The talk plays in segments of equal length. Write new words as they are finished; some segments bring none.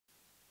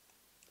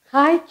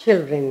Hi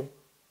children.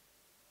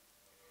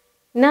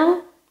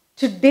 Now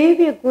today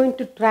we are going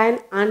to try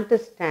and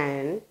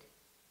understand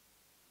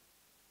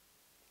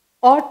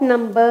odd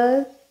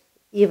numbers,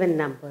 even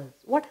numbers.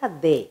 What are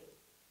they?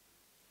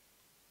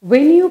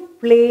 When you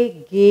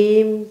play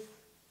games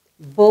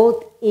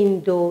both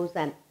indoors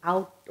and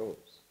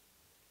outdoors,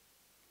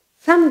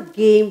 some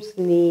games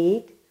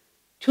need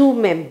 2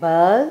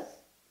 members,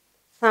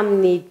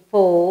 some need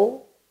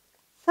 4,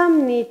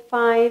 some need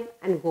 5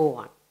 and go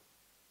on.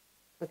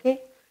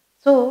 Okay?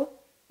 So,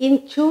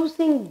 in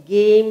choosing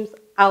games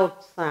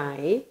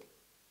outside,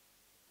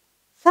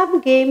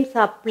 some games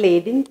are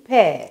played in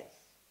pairs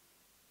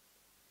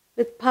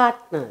with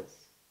partners.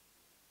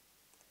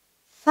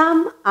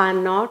 Some are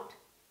not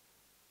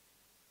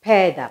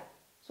paired up.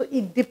 So,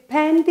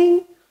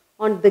 depending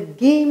on the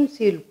games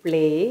you'll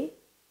play,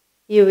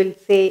 you will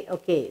say,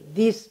 okay,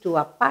 these two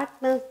are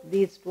partners,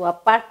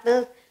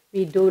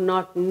 we do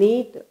not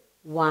need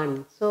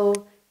one. So,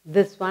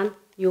 this one,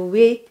 you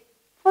wait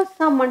for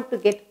someone to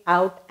get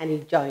out and you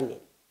join in.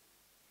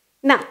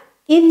 Now,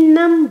 in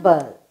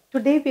numbers,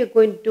 today we are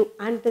going to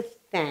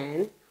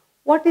understand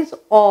what is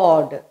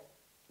odd,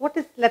 what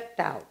is left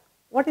out,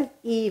 what is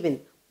even,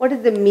 what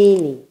is the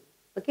meaning.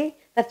 Okay,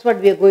 that's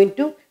what we are going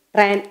to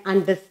try and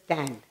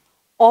understand.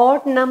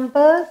 Odd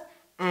numbers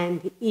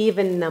and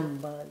even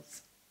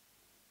numbers.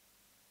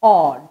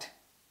 Odd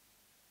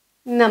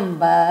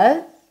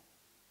numbers,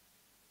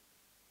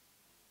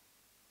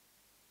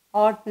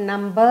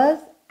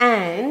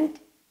 and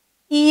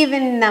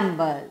even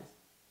numbers.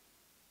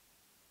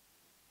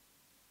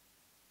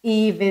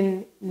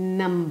 Even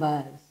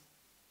numbers.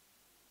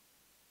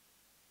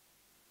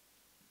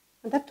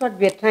 And that's what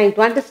we are trying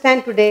to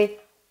understand today.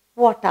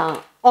 What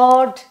are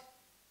odd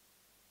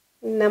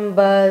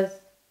numbers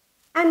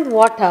and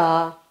what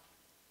are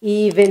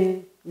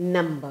even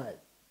numbers?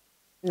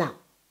 Now,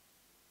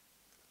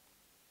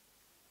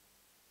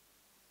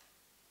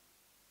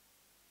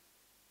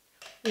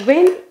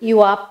 when you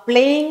are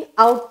playing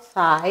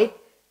outside,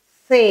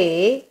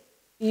 say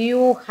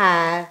you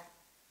have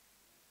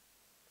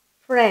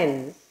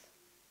friends.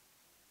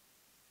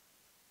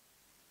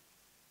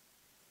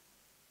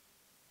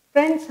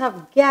 Friends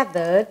have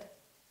gathered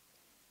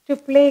to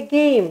play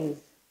games.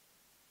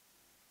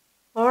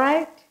 All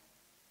right?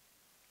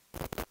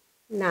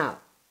 Now,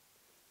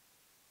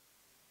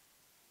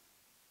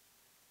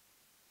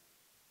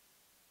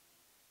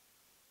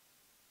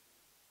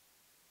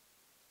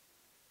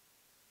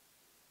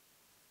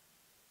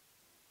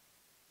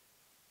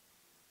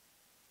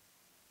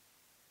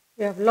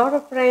 you have a lot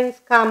of friends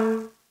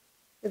come.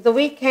 It's the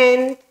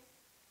weekend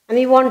and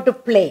you want to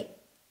play.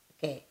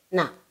 Okay,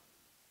 now,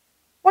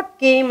 what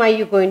game are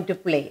you going to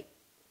play?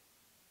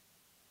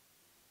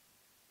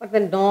 What's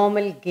the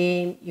normal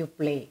game you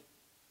play?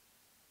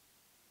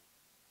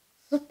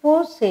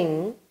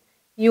 Supposing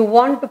you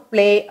want to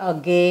play a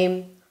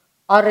game,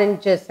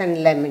 oranges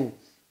and lemons.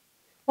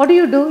 What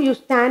do? You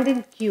stand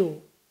in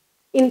queue,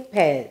 in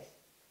pairs.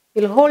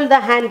 You'll hold the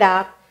hand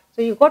up,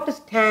 so you got to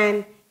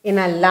stand in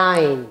a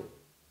line.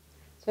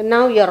 So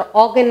now you're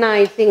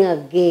organizing a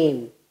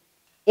game.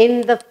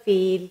 In the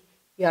field,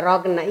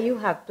 you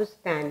have to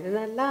stand in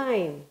a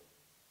line.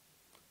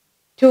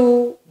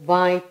 2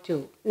 by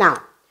 2.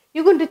 Now,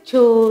 you're going to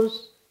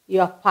choose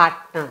your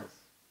partners.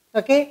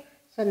 Okay?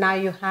 So now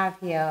you have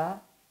here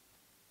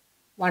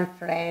one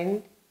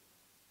friend.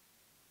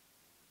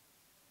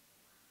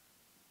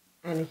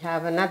 And you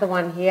have another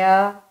one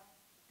here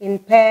in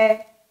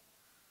pair.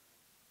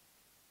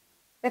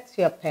 That's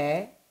your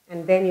pair.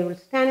 And then you will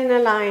stand in a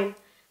line.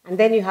 And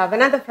then you have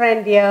another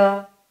friend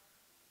here.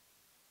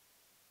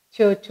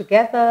 2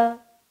 together.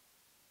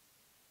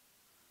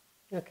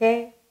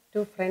 Okay?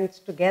 2 friends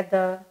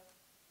together.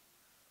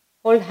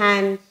 Hold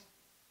hands.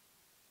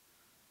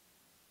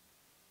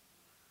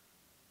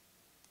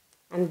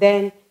 And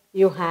then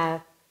you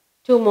have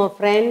 2 more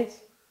friends.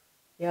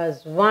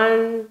 Here's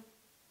 1.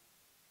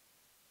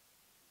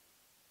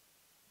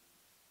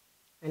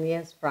 And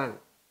here's front.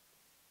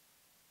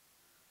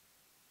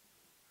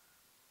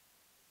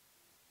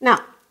 Now,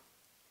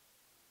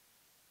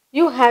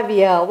 you have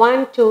here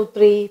 1, 2,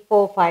 3,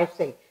 4, 5,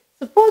 6.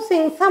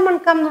 Supposing someone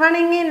comes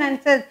running in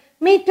and says,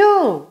 me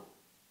too.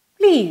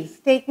 Please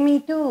take me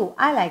too.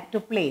 I like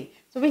to play.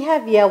 So we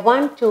have here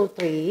 1, 2,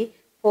 3,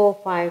 4,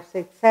 5,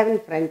 6, 7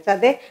 friends are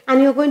there.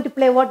 And you're going to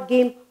play what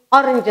game?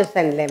 Oranges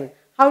and lemon.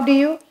 How do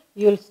you?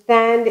 You'll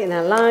stand in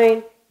a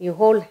line. You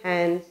hold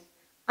hands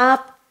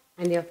up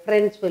and your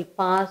friends will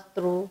pass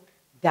through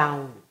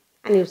down.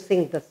 And you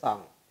sing the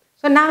song.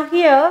 So now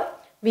here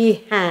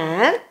we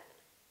have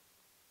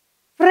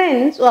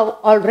friends who have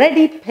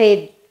already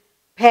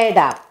paired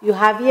up. You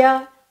have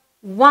here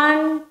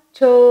 1,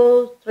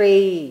 2,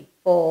 3,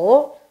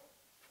 4,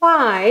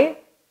 5,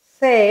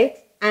 6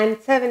 and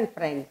 7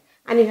 friends.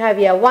 And you have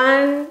here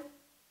 1,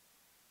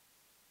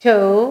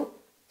 2,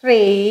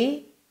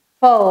 3,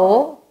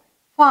 4,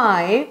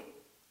 5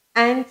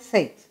 and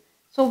 6.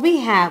 So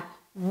we have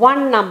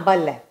 1 number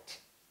left.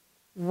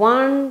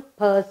 One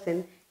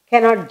person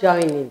cannot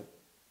join in.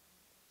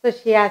 So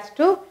she has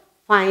to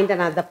find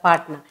another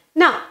partner.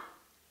 Now,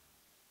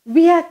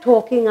 we are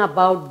talking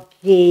about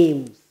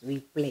games we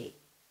play.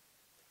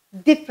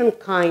 Different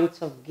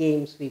kinds of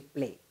games we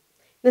play.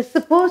 Now,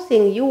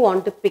 supposing you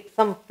want to pick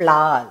some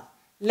flowers,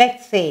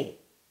 let's say.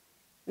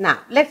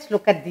 Now, let's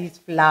look at these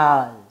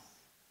flowers.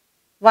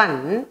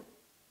 1,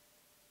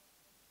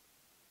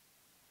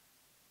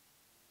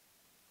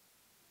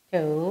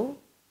 2,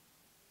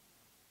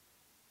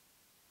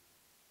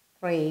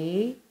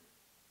 3,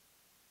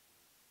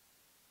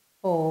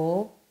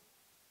 4,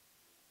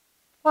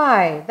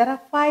 5. There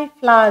are 5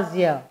 flowers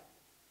here.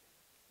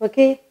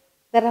 Okay,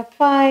 there are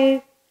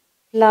 5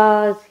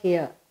 flowers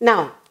here.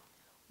 Now,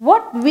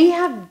 what we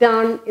have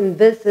done in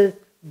this is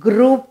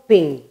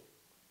grouping.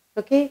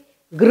 Okay,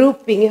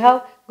 grouping. You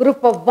have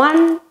group of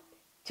 1,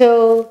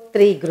 2,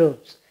 3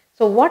 groups.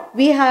 So what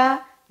we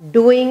are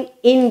doing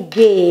in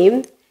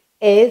game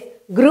is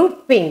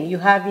grouping. You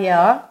have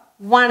here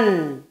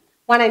 1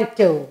 and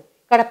 2.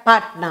 Got a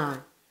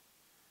partner.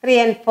 3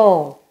 and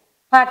 4.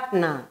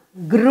 Partner.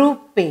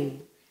 Grouping.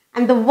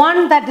 And the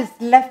one that is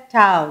left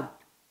out,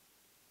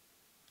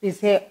 we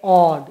say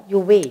odd. You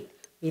wait.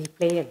 We'll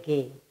play a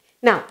game.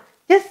 Now,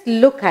 just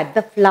look at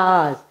the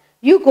flowers.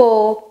 You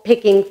go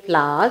picking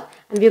flowers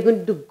and we're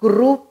going to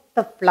group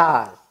the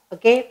flowers.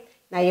 Okay?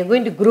 Now you're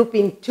going to group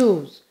in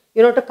twos.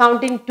 You know to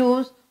count in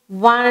twos?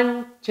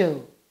 1,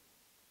 2.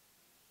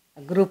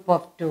 A group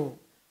of 2.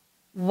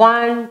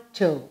 1,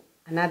 2.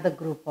 Another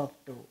group of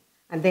 2.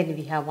 And then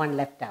we have one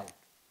left out.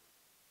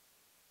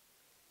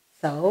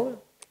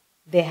 So,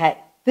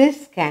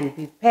 this can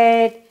be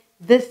paired,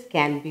 this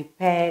can be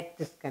paired,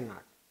 this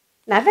cannot.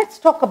 Now let's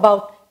talk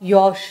about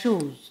your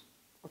shoes.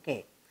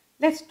 Okay,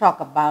 let's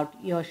talk about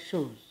your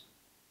shoes.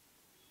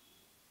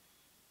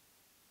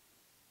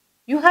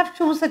 You have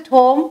shoes at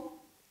home,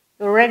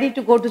 you're ready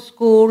to go to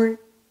school,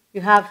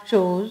 you have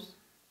shoes,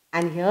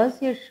 and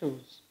here's your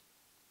shoes.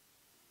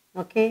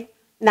 Okay,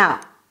 now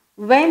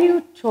when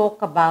you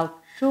talk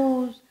about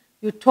shoes,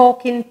 you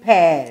talk in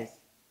pairs.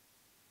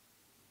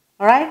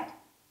 Alright,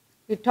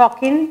 you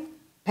talk in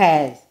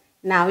pairs.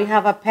 Now we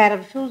have a pair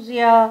of shoes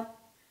here,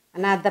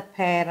 another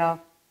pair of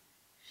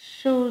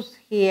shoes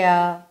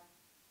here.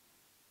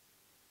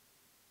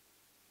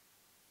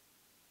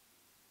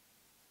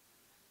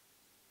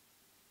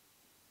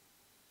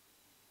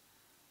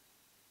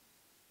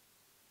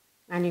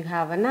 And you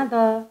have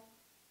another.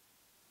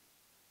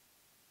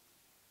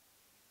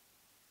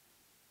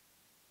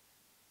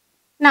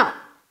 Now,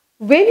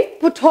 when you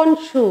put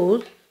on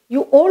shoes,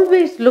 you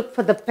always look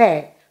for the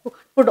pair. You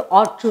put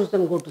odd shoes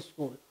and go to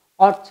school,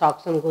 odd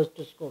socks and go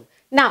to school.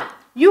 Now,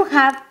 you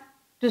have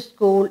to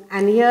school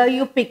and here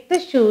you pick the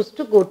shoes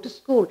to go to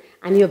school.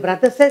 And your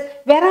brother says,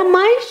 where are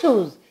my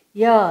shoes?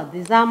 Yeah,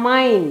 these are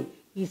mine.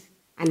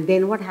 And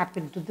then what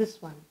happened to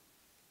this one?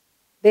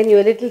 Then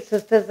your little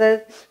sister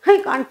says,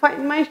 I can't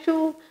find my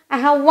shoe. I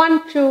have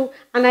one shoe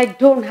and I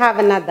don't have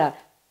another.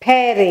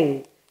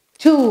 Pairing.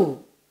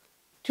 Two.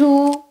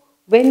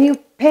 When you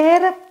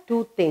pair up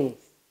two things,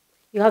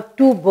 you have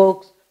 2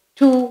 books,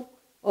 2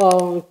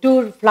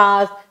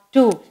 flowers,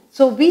 2.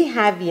 So we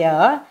have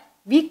here,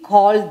 we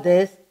call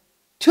this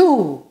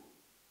 2.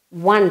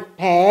 1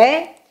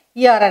 pair,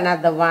 here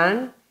another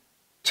one,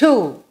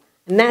 2.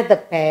 Another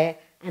pair,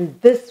 and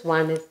this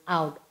one is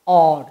out,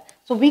 odd.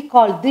 So we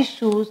call these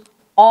shoes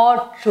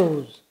odd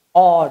shoes,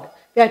 odd.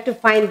 We have to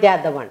find the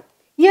other one.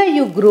 Here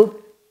you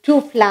group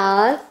 2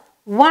 flowers,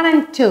 1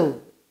 and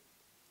 2.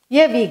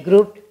 Here we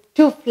grouped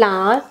 2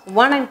 flowers,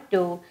 1 and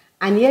 2.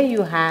 And here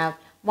you have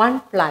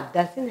 1 flower,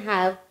 doesn't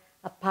have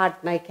a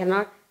partner, I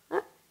cannot.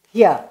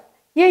 Here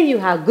you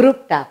have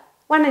grouped up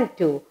 1 and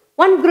 2.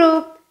 1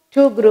 group,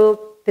 2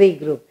 group, 3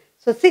 group.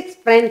 So 6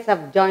 friends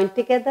have joined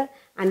together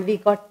and we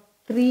got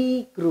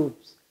 3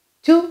 groups.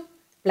 2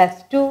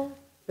 plus 2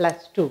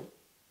 plus 2.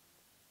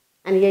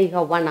 And here you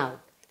have 1 out.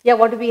 Here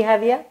what do we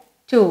have here?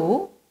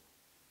 2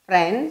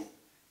 friends,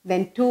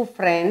 then 2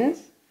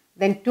 friends,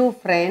 then 2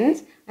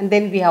 friends, and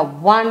then we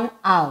have 1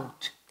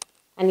 out.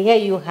 And here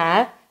you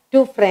have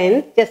 2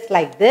 friends just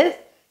like this.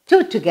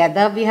 2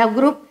 together we have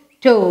group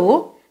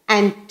 2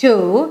 and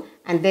 2,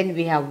 and then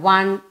we have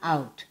 1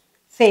 out.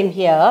 Same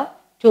here,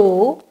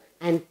 2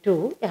 and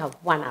 2, we have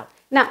 1 out.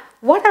 Now,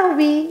 what are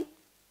we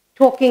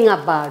talking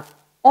about?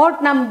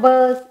 Odd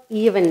numbers,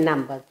 even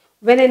numbers.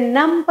 When a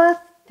number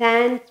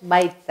stands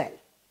by itself,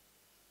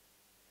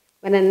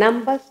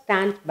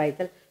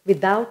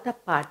 without a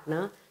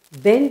partner,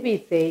 then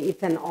we say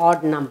it's an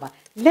odd number.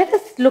 Let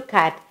us look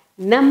at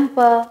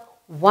number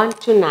 1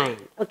 to 9.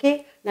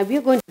 Okay, now we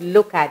are going to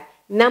look at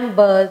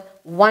numbers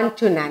 1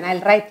 to 9.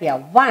 I'll write here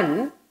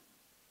 1,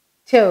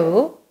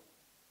 2,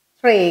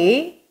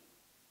 3,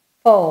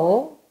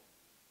 4,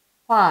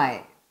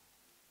 5,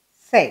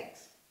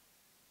 6,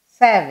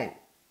 7,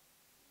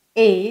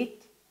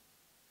 8,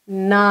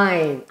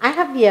 9. I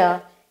have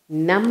here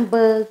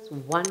numbers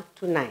 1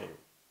 to 9.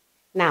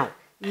 Now,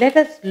 let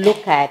us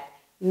look at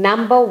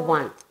number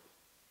 1.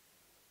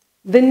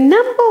 The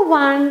number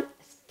 1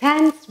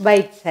 stands by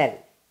itself,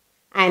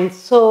 and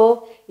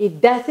so it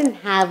doesn't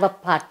have a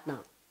partner.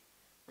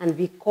 And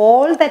we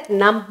call that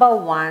number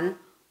 1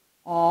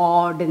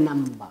 odd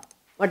number.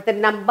 What's the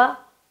number?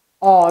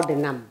 Odd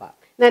number.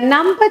 Now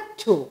number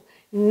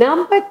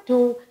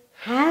two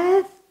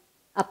has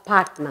a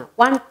partner,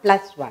 1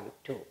 plus 1,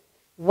 2.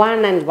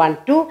 1 and 1,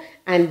 2,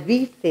 and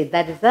we say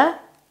that is a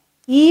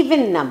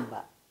even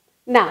number.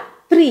 Now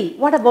 3,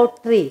 what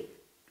about 3?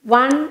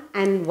 1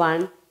 and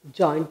 1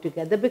 joined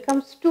together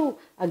becomes 2.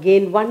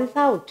 Again 1 is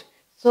out.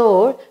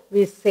 So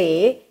we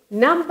say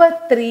number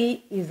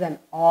 3 is an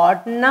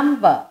odd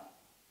number.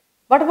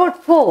 What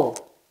about 4?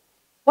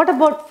 What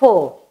about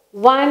 4?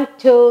 1,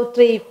 2,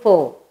 3,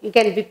 4. You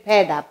can be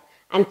paired up.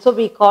 And so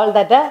we call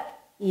that a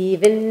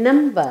even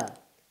number.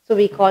 So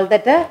we call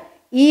that a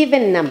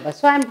even number.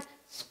 So I'm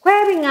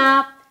squaring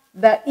up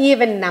the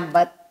even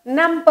number.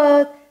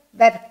 Numbers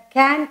that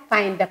can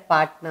find a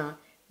partner,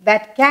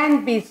 that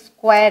can be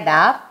squared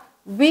up,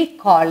 we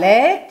call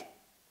it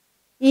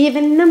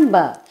even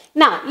number.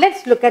 Now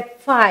let's look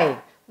at 5.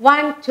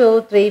 1,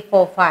 2, 3,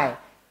 4, 5.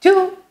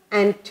 2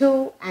 and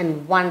 2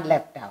 and 1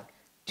 left out.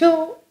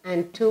 2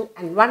 and 2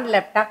 and 1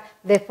 left out.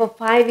 Therefore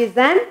 5 is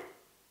an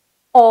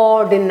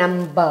odd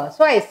number.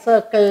 So I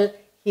circle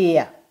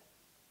here.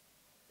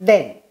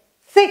 Then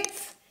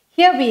 6.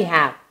 Here we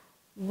have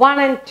 1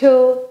 and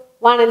 2,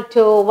 1 and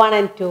 2, 1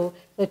 and 2.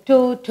 So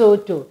 2, 2,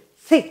 2.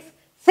 6.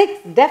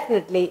 6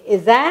 definitely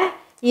is an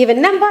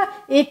even number.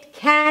 It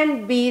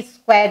can be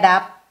squared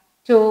up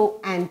 2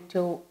 and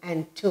 2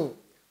 and 2.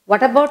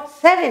 What about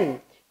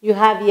 7? You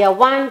have here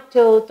 1,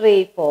 2,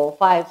 3, 4,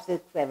 5,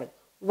 6, 7.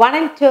 1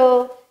 and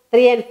 2,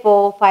 3 and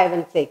 4, 5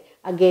 and 6.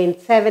 Again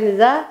 7 is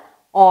a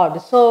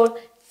odd. So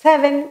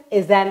 7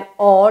 is an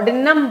odd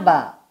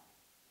number.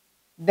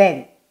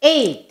 Then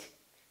 8.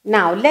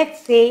 Now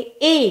let's say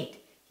 8.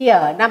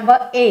 Here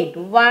number 8.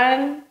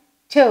 1,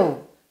 2.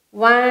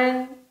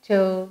 1,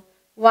 2.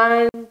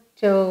 1,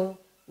 2.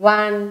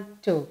 1,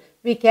 2.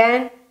 We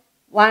can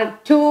 1,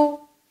 2,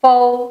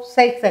 4,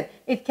 6. 7.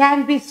 It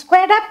can be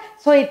squared up.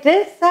 So it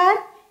is an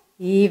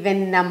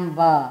even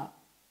number.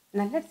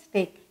 Now let's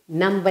take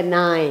number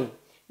 9.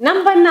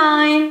 Number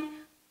 9.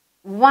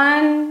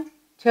 1,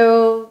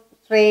 2,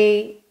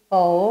 3,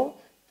 4,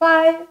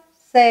 5,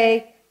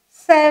 6,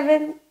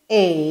 7,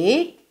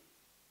 8.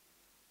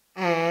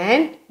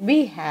 And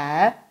we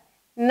have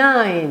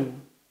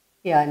 9.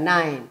 Here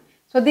 9.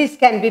 So this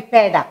can be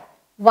paired up.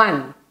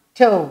 1,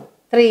 2,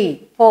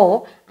 3,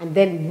 4. And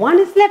then 1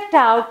 is left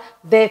out.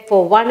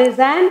 Therefore 1 is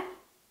an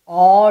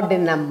odd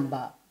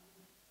number.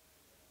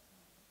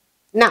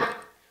 Now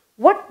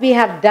what we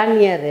have done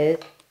here is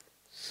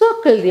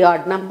circle the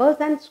odd numbers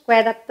and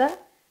square up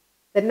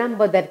the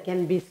number that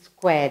can be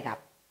squared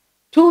up.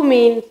 2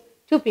 means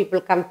 2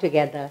 people come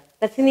together.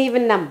 That's an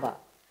even number.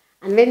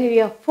 And when we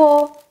have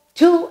 4,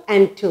 2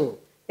 and 2,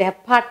 they are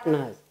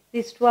partners.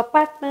 These 2 are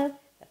partners,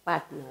 they're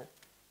partners.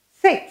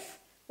 6,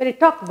 when you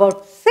talk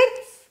about 6,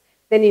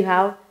 then you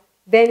have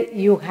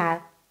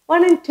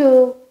 1 and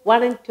 2,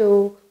 1 and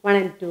 2, 1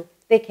 and 2.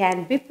 They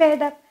can be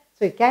paired up,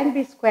 so it can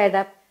be squared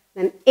up.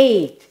 Then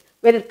 8,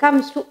 when it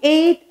comes to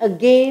 8,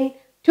 again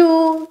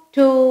 2,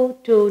 2,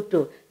 2,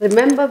 2.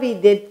 Remember we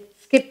did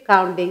skip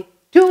counting.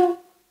 2,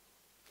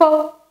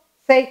 4,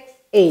 6,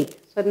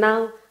 8. So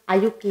now are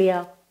you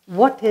clear?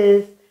 What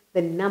is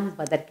the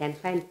number that can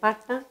find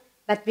partner?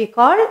 That we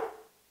call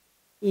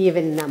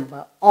even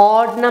number.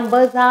 Odd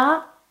numbers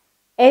are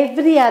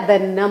every other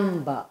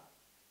number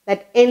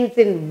that ends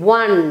in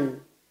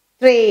 1,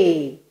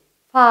 3,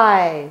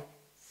 5,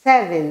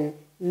 7,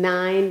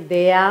 9.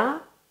 They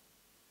are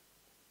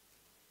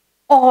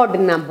odd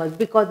numbers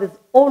because there's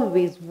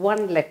always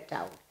 1 left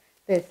out.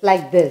 It's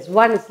like this.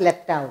 1 is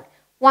left out.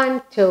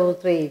 1, 2,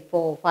 3,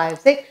 4, 5,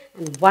 6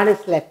 and 1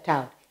 is left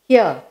out.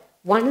 Here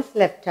 1 is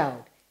left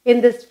out. In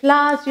this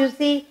flowers you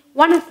see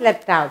 1 is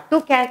left out.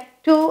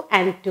 2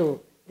 and 2.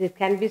 This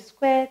can be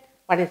squared.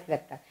 1 is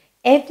left out.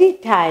 Every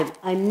time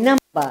a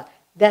number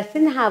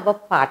doesn't have a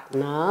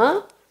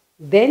partner,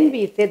 then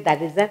we say that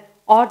is an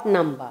odd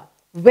number.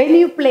 When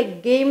you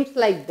play games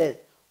like this,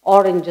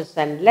 oranges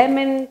and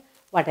lemons,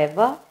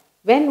 whatever,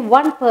 when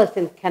one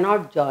person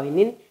cannot join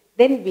in,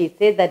 then we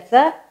say that's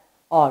a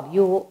odd.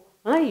 You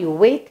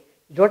wait,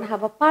 you don't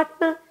have a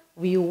partner,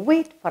 you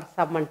wait for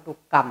someone to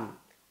come.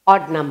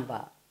 Odd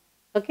number.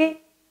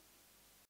 Okay?